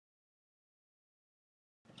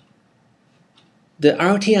The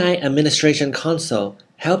RTI Administration Console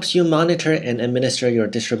helps you monitor and administer your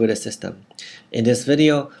distributed system. In this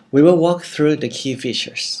video, we will walk through the key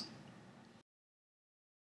features.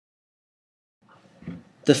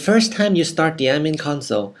 The first time you start the admin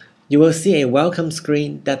console, you will see a welcome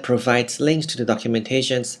screen that provides links to the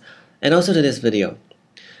documentations and also to this video.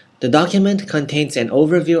 The document contains an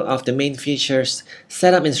overview of the main features,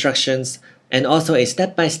 setup instructions, and also a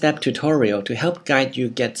step-by-step tutorial to help guide you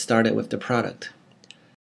get started with the product.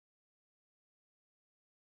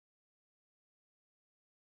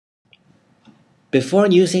 Before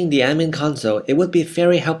using the admin console, it would be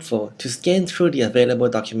very helpful to scan through the available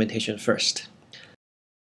documentation first.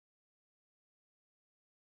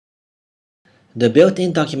 The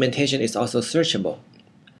built-in documentation is also searchable.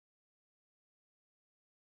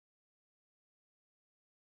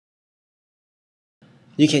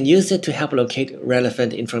 You can use it to help locate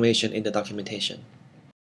relevant information in the documentation.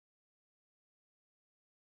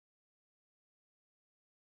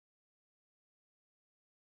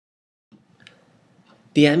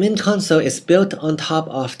 The admin console is built on top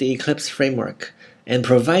of the Eclipse framework and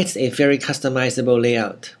provides a very customizable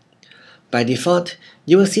layout. By default,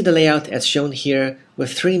 you will see the layout as shown here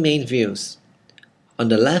with three main views. On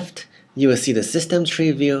the left, you will see the system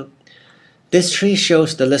tree view. This tree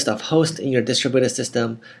shows the list of hosts in your distributed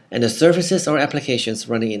system and the services or applications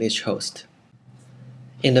running in each host.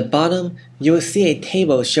 In the bottom, you will see a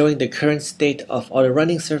table showing the current state of all the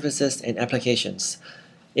running services and applications.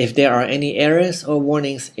 If there are any errors or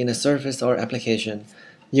warnings in a service or application,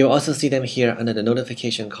 you'll also see them here under the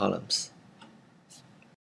notification columns.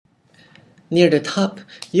 Near the top,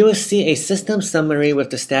 you will see a system summary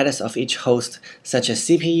with the status of each host, such as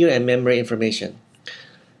CPU and memory information.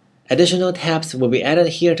 Additional tabs will be added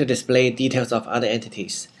here to display details of other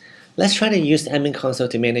entities. Let's try to use Admin Console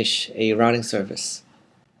to manage a routing service.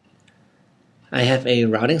 I have a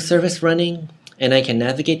routing service running, and I can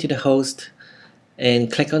navigate to the host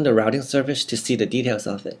and click on the routing service to see the details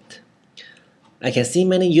of it. I can see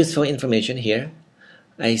many useful information here.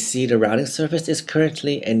 I see the routing service is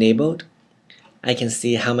currently enabled. I can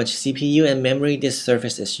see how much CPU and memory this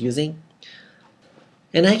service is using.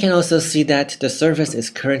 And I can also see that the service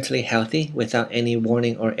is currently healthy without any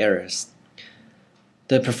warning or errors.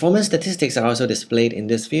 The performance statistics are also displayed in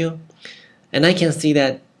this view, and I can see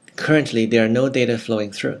that currently there are no data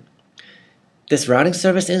flowing through. This routing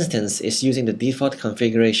service instance is using the default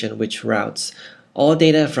configuration which routes all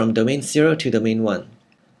data from domain 0 to domain 1.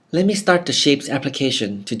 Let me start the Shapes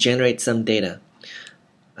application to generate some data.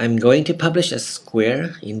 I'm going to publish a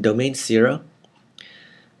square in domain 0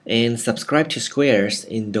 and subscribe to squares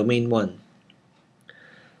in domain 1.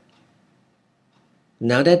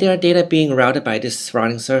 Now that there are data being routed by this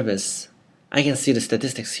routing service, I can see the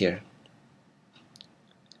statistics here.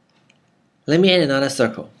 Let me add another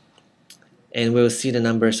circle, and we'll see the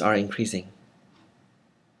numbers are increasing.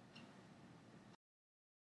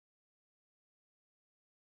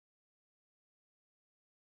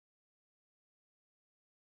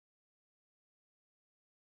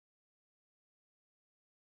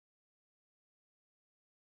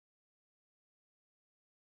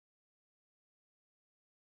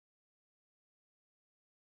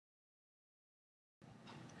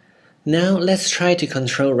 Now let's try to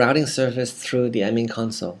control routing service through the admin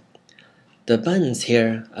console. The buttons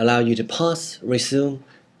here allow you to pause, resume,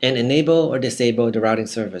 and enable or disable the routing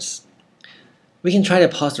service. We can try to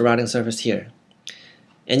pause the routing service here,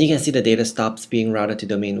 and you can see the data stops being routed to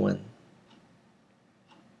domain 1.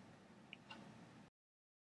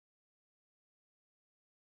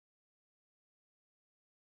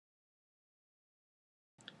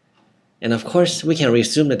 And of course, we can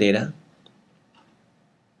resume the data.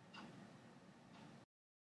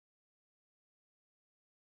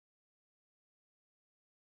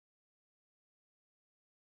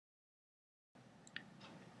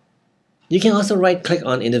 You can also right-click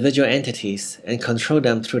on individual entities and control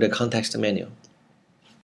them through the context menu.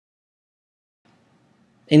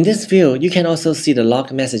 In this view, you can also see the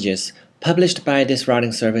log messages published by this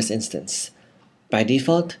routing service instance. By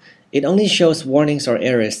default, it only shows warnings or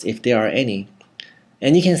errors if there are any,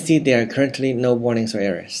 and you can see there are currently no warnings or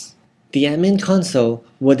errors. The admin console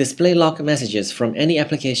will display log messages from any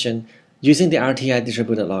application using the RTI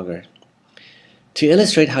distributed logger. To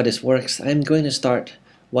illustrate how this works, I'm going to start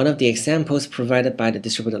one of the examples provided by the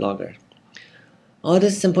distributed logger. All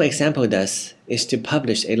this simple example does is to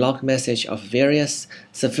publish a log message of various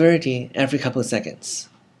severity every couple seconds.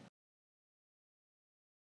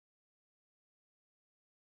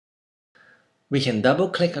 We can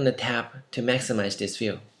double-click on the tab to maximize this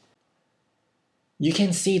view. You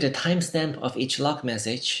can see the timestamp of each log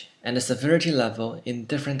message and the severity level in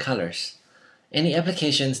different colors. Any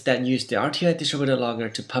applications that use the RTI distributor logger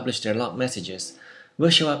to publish their log messages will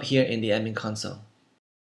show up here in the admin console.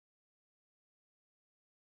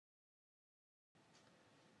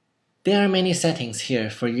 There are many settings here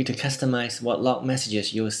for you to customize what log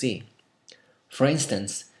messages you will see. For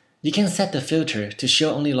instance, you can set the filter to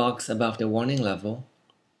show only logs above the warning level,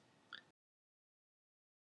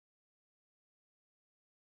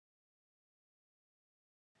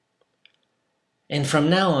 and from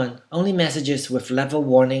now on, only messages with level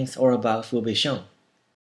warnings or above will be shown.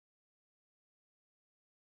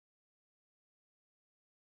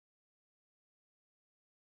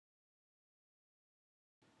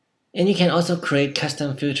 And you can also create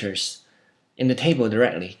custom filters in the table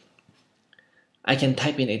directly. I can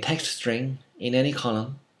type in a text string in any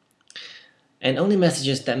column, and only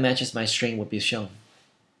messages that matches my string will be shown.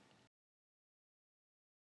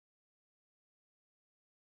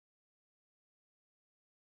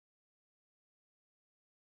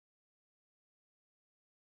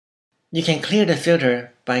 You can clear the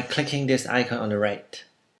filter by clicking this icon on the right.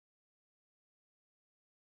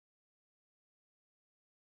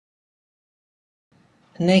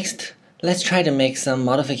 Next, let's try to make some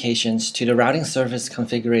modifications to the routing service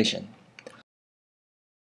configuration.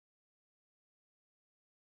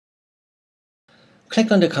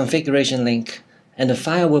 Click on the configuration link, and the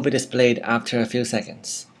file will be displayed after a few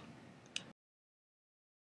seconds.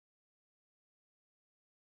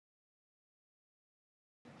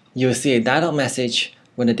 You will see a dialog message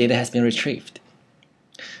when the data has been retrieved.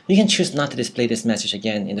 You can choose not to display this message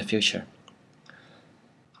again in the future.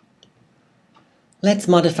 Let's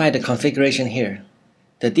modify the configuration here.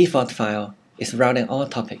 The default file is routing all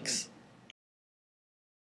topics.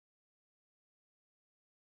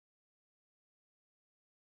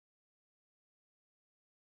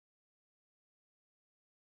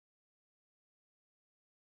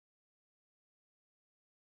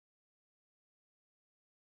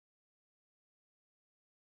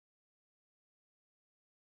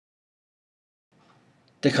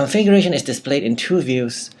 The configuration is displayed in two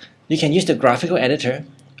views. You can use the graphical editor,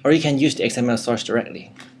 or you can use the XML source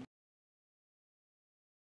directly.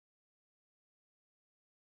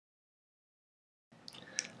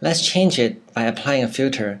 Let's change it by applying a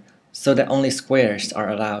filter so that only squares are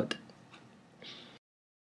allowed.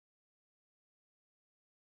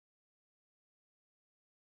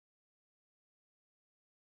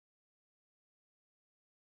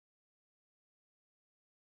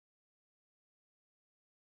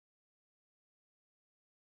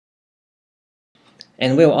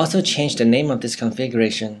 And we'll also change the name of this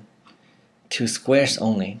configuration to squares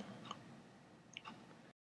only.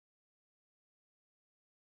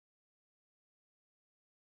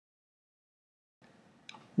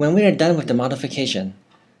 When we are done with the modification,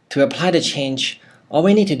 to apply the change, all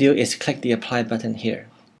we need to do is click the Apply button here.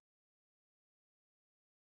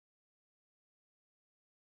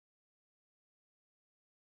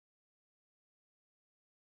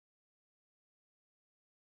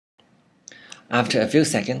 After a few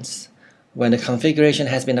seconds, when the configuration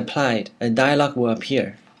has been applied, a dialog will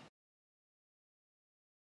appear.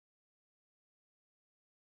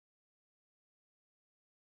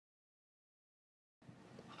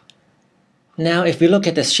 Now, if we look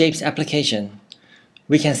at the Shapes application,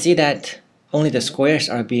 we can see that only the squares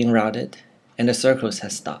are being routed and the circles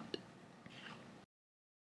have stopped.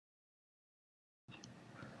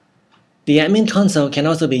 The admin console can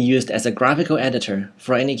also be used as a graphical editor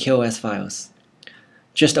for any QoS files.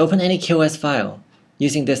 Just open any QoS file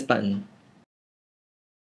using this button.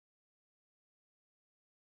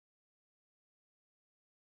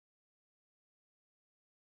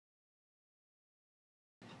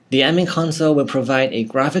 The admin console will provide a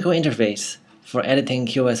graphical interface for editing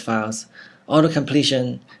QoS files,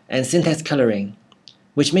 auto-completion, and syntax coloring,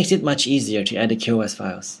 which makes it much easier to edit QoS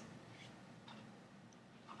files.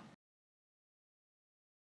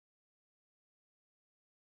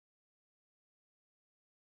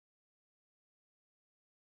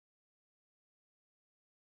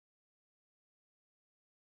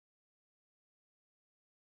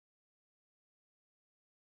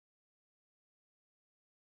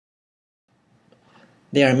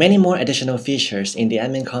 There are many more additional features in the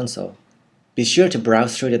admin console. Be sure to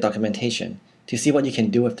browse through the documentation to see what you can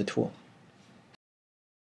do with the tool.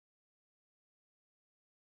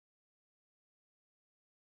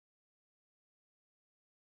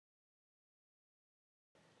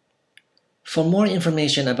 For more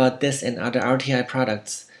information about this and other RTI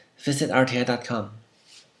products, visit rti.com.